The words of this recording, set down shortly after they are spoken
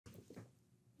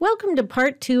Welcome to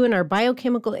part 2 in our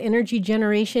biochemical energy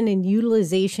generation and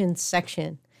utilization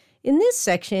section. In this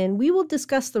section, we will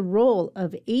discuss the role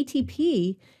of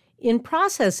ATP in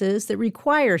processes that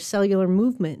require cellular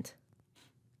movement.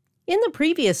 In the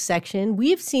previous section,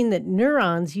 we have seen that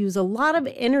neurons use a lot of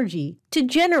energy to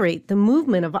generate the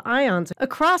movement of ions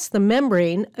across the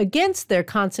membrane against their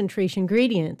concentration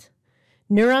gradient.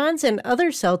 Neurons and other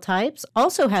cell types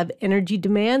also have energy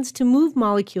demands to move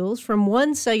molecules from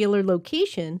one cellular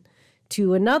location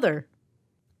to another.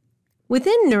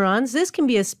 Within neurons, this can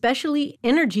be especially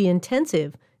energy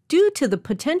intensive due to the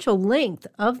potential length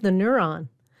of the neuron.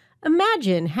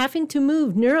 Imagine having to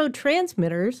move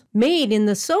neurotransmitters made in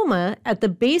the soma at the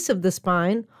base of the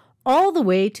spine all the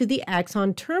way to the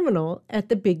axon terminal at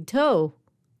the big toe.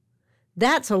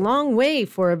 That's a long way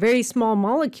for a very small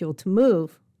molecule to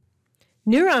move.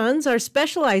 Neurons are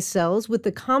specialized cells with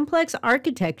a complex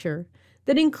architecture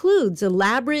that includes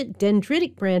elaborate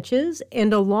dendritic branches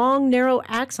and a long, narrow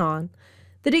axon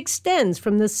that extends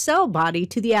from the cell body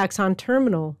to the axon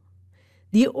terminal.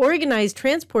 The organized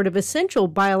transport of essential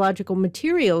biological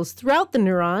materials throughout the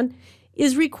neuron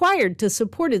is required to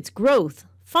support its growth,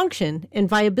 function, and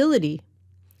viability.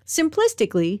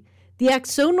 Simplistically, the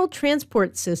axonal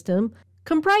transport system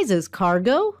comprises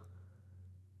cargo,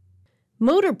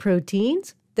 motor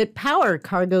proteins that power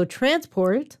cargo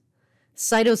transport,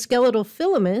 cytoskeletal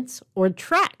filaments or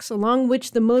tracks along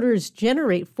which the motors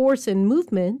generate force and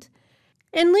movement,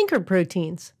 and linker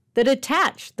proteins that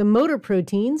attach the motor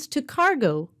proteins to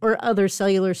cargo or other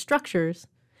cellular structures,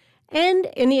 and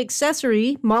any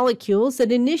accessory molecules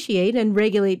that initiate and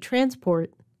regulate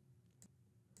transport.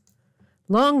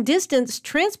 Long-distance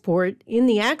transport in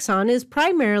the axon is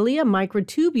primarily a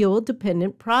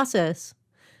microtubule-dependent process.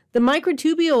 The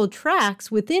microtubule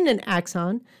tracks within an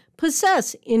axon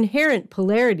possess inherent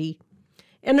polarity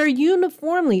and are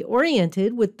uniformly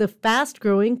oriented with the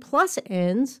fast-growing plus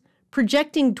ends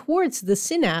projecting towards the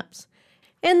synapse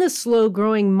and the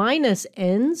slow-growing minus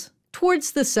ends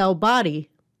towards the cell body.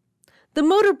 The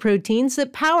motor proteins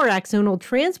that power axonal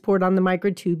transport on the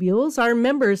microtubules are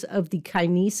members of the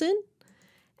kinesin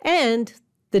and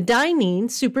the dynein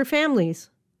superfamilies.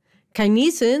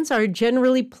 Kinesins are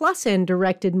generally plus-end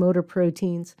directed motor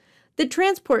proteins that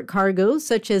transport cargoes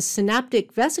such as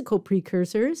synaptic vesicle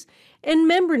precursors and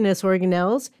membranous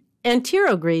organelles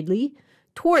anterogradely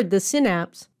toward the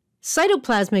synapse.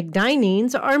 Cytoplasmic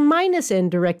dyneins are minus-end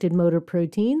directed motor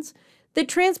proteins that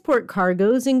transport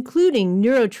cargoes including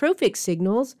neurotrophic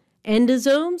signals,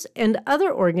 endosomes, and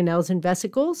other organelles and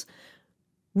vesicles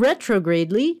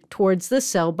retrogradely towards the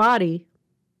cell body.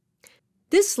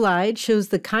 This slide shows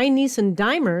the kinesin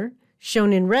dimer,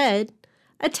 shown in red,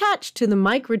 attached to the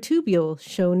microtubule,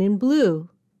 shown in blue.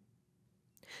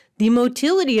 The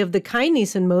motility of the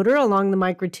kinesin motor along the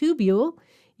microtubule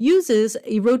uses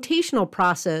a rotational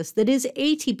process that is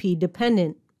ATP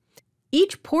dependent.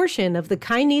 Each portion of the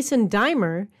kinesin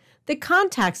dimer that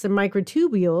contacts the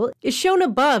microtubule is shown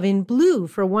above in blue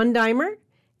for one dimer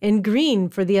and green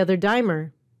for the other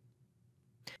dimer.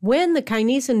 When the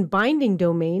kinesin binding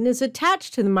domain is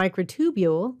attached to the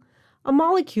microtubule, a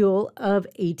molecule of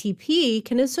ATP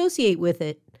can associate with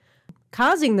it,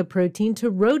 causing the protein to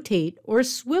rotate or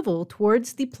swivel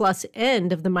towards the plus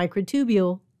end of the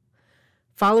microtubule.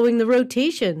 Following the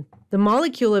rotation, the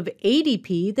molecule of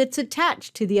ADP that's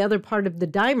attached to the other part of the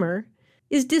dimer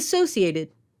is dissociated.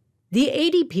 The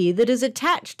ADP that is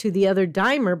attached to the other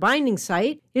dimer binding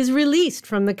site is released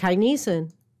from the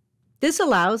kinesin. This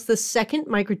allows the second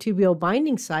microtubule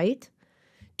binding site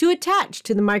to attach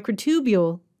to the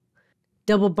microtubule.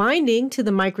 Double binding to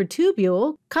the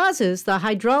microtubule causes the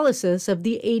hydrolysis of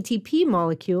the ATP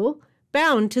molecule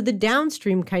bound to the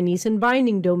downstream kinesin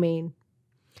binding domain.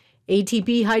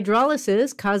 ATP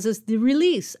hydrolysis causes the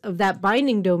release of that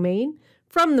binding domain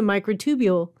from the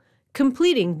microtubule,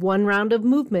 completing one round of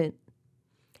movement.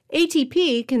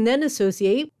 ATP can then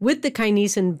associate with the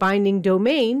kinesin binding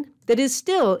domain that is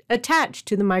still attached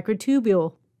to the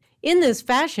microtubule. In this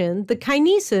fashion, the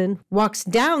kinesin walks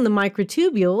down the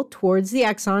microtubule towards the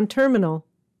axon terminal.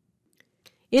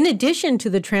 In addition to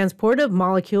the transport of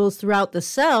molecules throughout the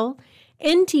cell,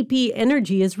 NTP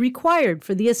energy is required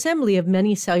for the assembly of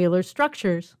many cellular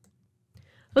structures.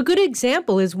 A good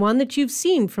example is one that you've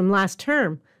seen from last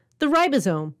term, the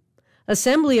ribosome.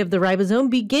 Assembly of the ribosome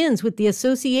begins with the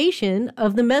association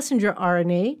of the messenger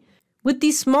RNA with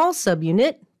the small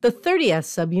subunit, the 30th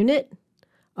subunit,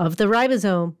 of the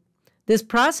ribosome. This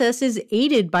process is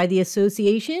aided by the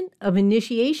association of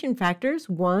initiation factors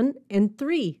 1 and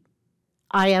 3,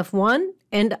 IF1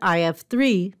 and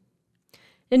IF3.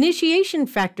 Initiation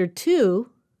factor 2,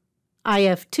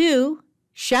 IF2,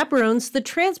 chaperones the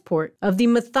transport of the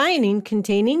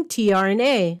methionine-containing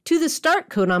tRNA to the start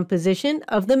codon position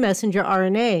of the messenger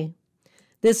RNA.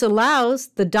 This allows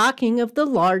the docking of the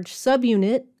large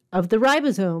subunit of the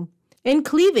ribosome and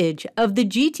cleavage of the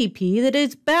GTP that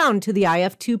is bound to the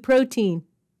IF2 protein.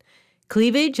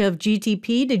 Cleavage of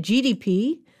GTP to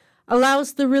GDP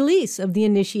allows the release of the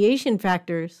initiation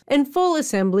factors and full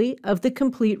assembly of the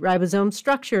complete ribosome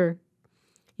structure.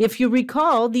 If you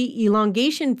recall, the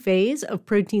elongation phase of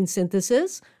protein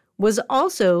synthesis was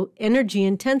also energy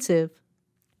intensive.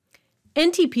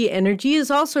 NTP energy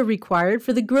is also required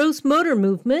for the gross motor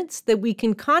movements that we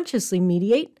can consciously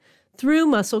mediate through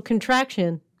muscle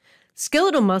contraction.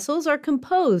 Skeletal muscles are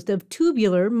composed of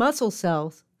tubular muscle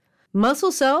cells.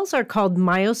 Muscle cells are called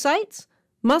myocytes,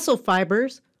 muscle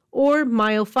fibers, or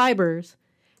myofibers,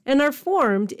 and are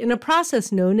formed in a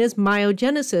process known as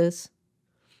myogenesis.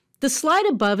 The slide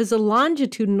above is a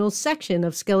longitudinal section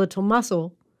of skeletal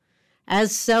muscle.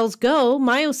 As cells go,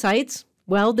 myocytes,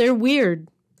 well, they're weird.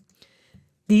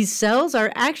 These cells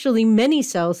are actually many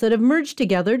cells that have merged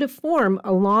together to form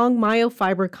a long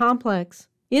myofiber complex.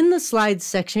 In the slide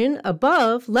section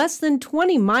above, less than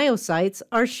 20 myocytes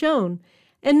are shown,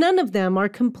 and none of them are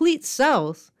complete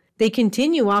cells. They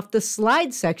continue off the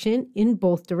slide section in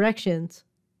both directions.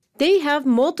 They have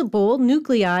multiple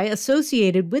nuclei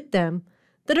associated with them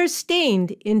that are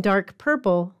stained in dark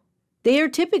purple. They are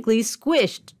typically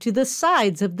squished to the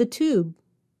sides of the tube.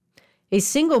 A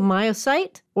single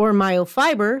myocyte or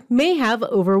myofiber may have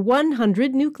over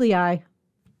 100 nuclei.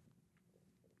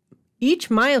 Each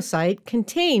myocyte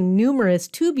contains numerous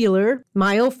tubular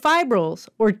myofibrils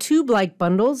or tube-like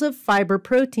bundles of fiber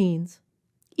proteins.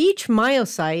 Each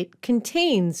myocyte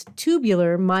contains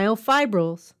tubular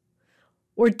myofibrils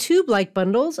or tube-like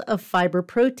bundles of fiber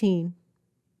protein.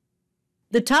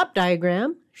 The top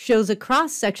diagram shows a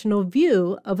cross-sectional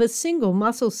view of a single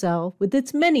muscle cell with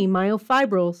its many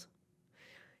myofibrils.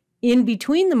 In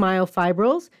between the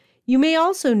myofibrils, you may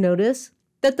also notice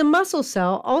that the muscle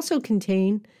cell also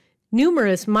contains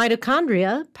numerous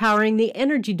mitochondria powering the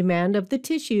energy demand of the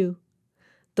tissue.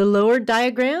 The lower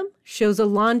diagram shows a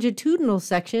longitudinal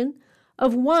section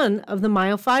of one of the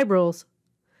myofibrils.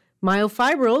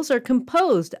 Myofibrils are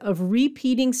composed of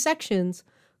repeating sections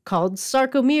called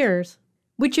sarcomeres,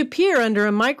 which appear under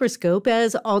a microscope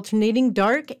as alternating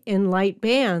dark and light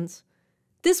bands.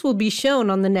 This will be shown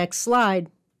on the next slide.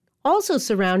 Also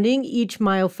surrounding each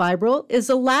myofibril is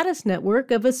a lattice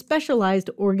network of a specialized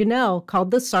organelle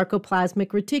called the sarcoplasmic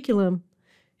reticulum,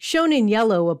 shown in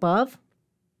yellow above.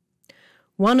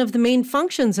 One of the main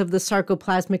functions of the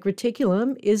sarcoplasmic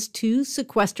reticulum is to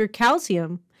sequester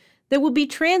calcium that will be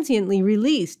transiently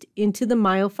released into the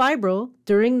myofibril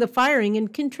during the firing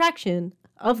and contraction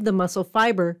of the muscle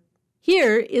fiber.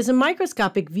 Here is a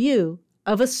microscopic view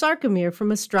of a sarcomere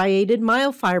from a striated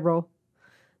myofibril.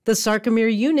 The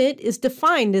sarcomere unit is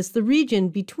defined as the region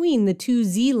between the two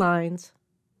Z lines.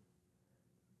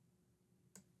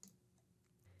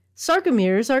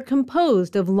 Sarcomeres are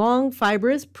composed of long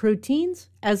fibrous proteins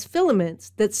as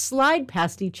filaments that slide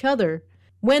past each other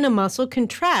when a muscle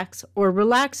contracts or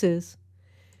relaxes.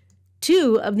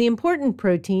 Two of the important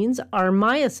proteins are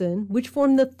myosin, which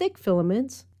form the thick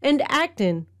filaments, and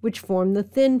actin, which form the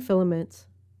thin filaments.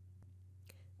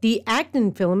 The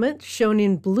actin filaments, shown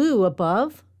in blue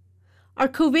above, are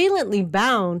covalently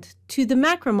bound to the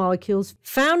macromolecules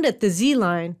found at the Z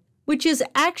line, which is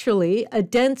actually a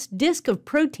dense disk of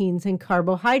proteins and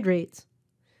carbohydrates.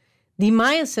 The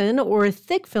myosin, or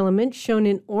thick filament, shown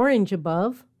in orange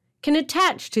above, can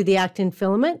attach to the actin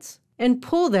filaments and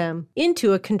pull them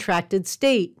into a contracted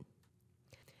state.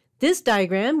 This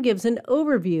diagram gives an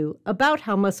overview about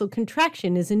how muscle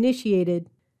contraction is initiated.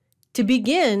 To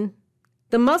begin,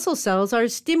 the muscle cells are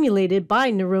stimulated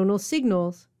by neuronal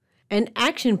signals. An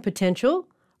action potential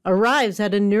arrives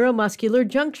at a neuromuscular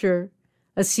juncture.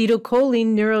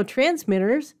 Acetylcholine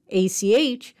neurotransmitters,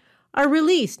 ACH, are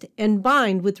released and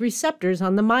bind with receptors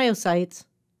on the myocytes.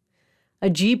 A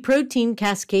G protein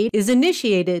cascade is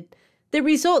initiated that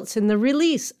results in the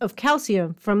release of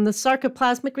calcium from the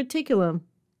sarcoplasmic reticulum.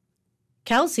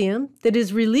 Calcium that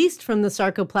is released from the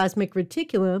sarcoplasmic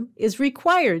reticulum is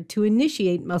required to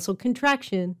initiate muscle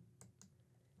contraction.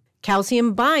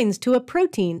 Calcium binds to a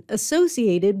protein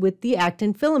associated with the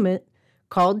actin filament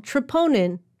called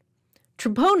troponin.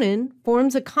 Troponin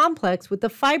forms a complex with a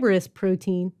fibrous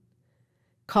protein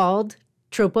called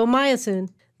tropomyosin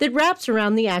that wraps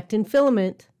around the actin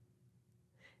filament.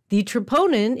 The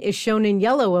troponin is shown in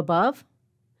yellow above,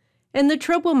 and the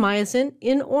tropomyosin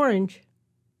in orange.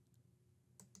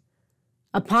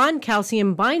 Upon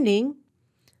calcium binding,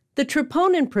 the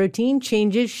troponin protein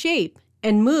changes shape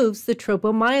and moves the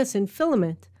tropomyosin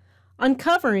filament,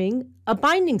 uncovering a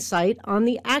binding site on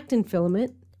the actin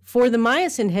filament for the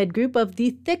myosin head group of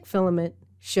the thick filament,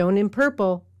 shown in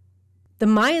purple. The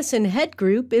myosin head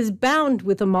group is bound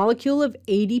with a molecule of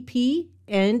ADP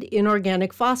and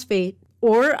inorganic phosphate,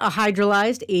 or a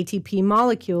hydrolyzed ATP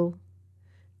molecule.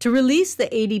 To release the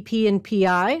ADP and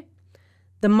PI,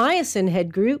 the myosin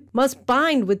head group must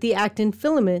bind with the actin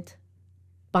filament.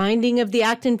 Binding of the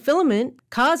actin filament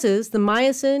causes the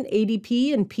myosin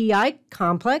ADP and PI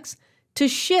complex to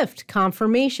shift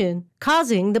conformation,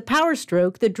 causing the power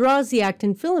stroke that draws the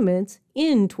actin filaments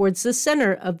in towards the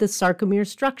center of the sarcomere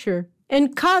structure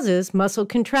and causes muscle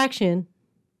contraction.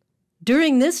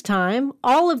 During this time,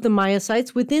 all of the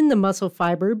myocytes within the muscle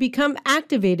fiber become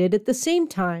activated at the same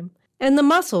time, and the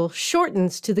muscle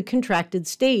shortens to the contracted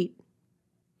state.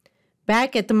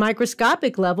 Back at the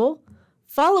microscopic level,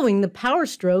 following the power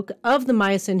stroke of the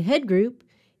myosin head group,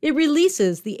 it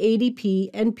releases the ADP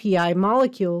and PI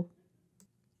molecule.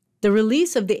 The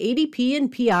release of the ADP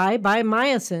and PI by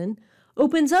myosin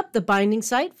opens up the binding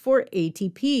site for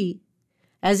ATP.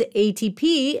 As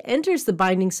ATP enters the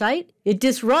binding site, it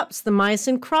disrupts the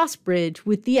myosin cross bridge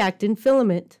with the actin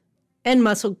filament, and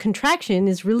muscle contraction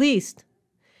is released.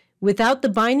 Without the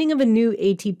binding of a new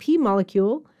ATP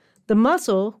molecule, the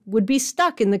muscle would be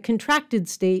stuck in the contracted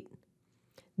state.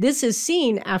 This is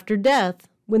seen after death,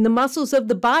 when the muscles of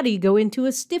the body go into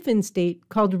a stiffened state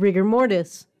called rigor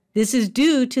mortis. This is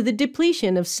due to the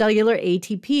depletion of cellular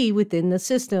ATP within the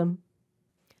system.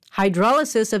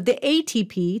 Hydrolysis of the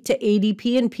ATP to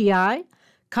ADP and PI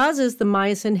causes the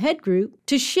myosin head group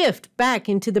to shift back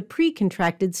into the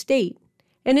pre-contracted state,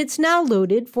 and it's now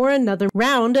loaded for another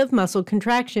round of muscle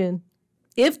contraction.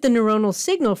 If the neuronal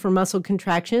signal for muscle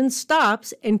contraction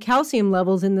stops and calcium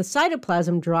levels in the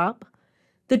cytoplasm drop,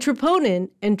 the troponin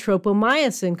and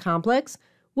tropomyosin complex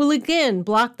will again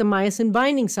block the myosin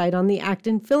binding site on the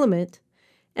actin filament,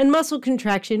 and muscle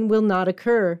contraction will not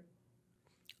occur.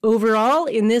 Overall,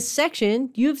 in this section,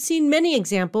 you have seen many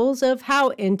examples of how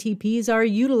NTPs are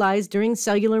utilized during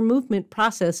cellular movement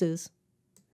processes.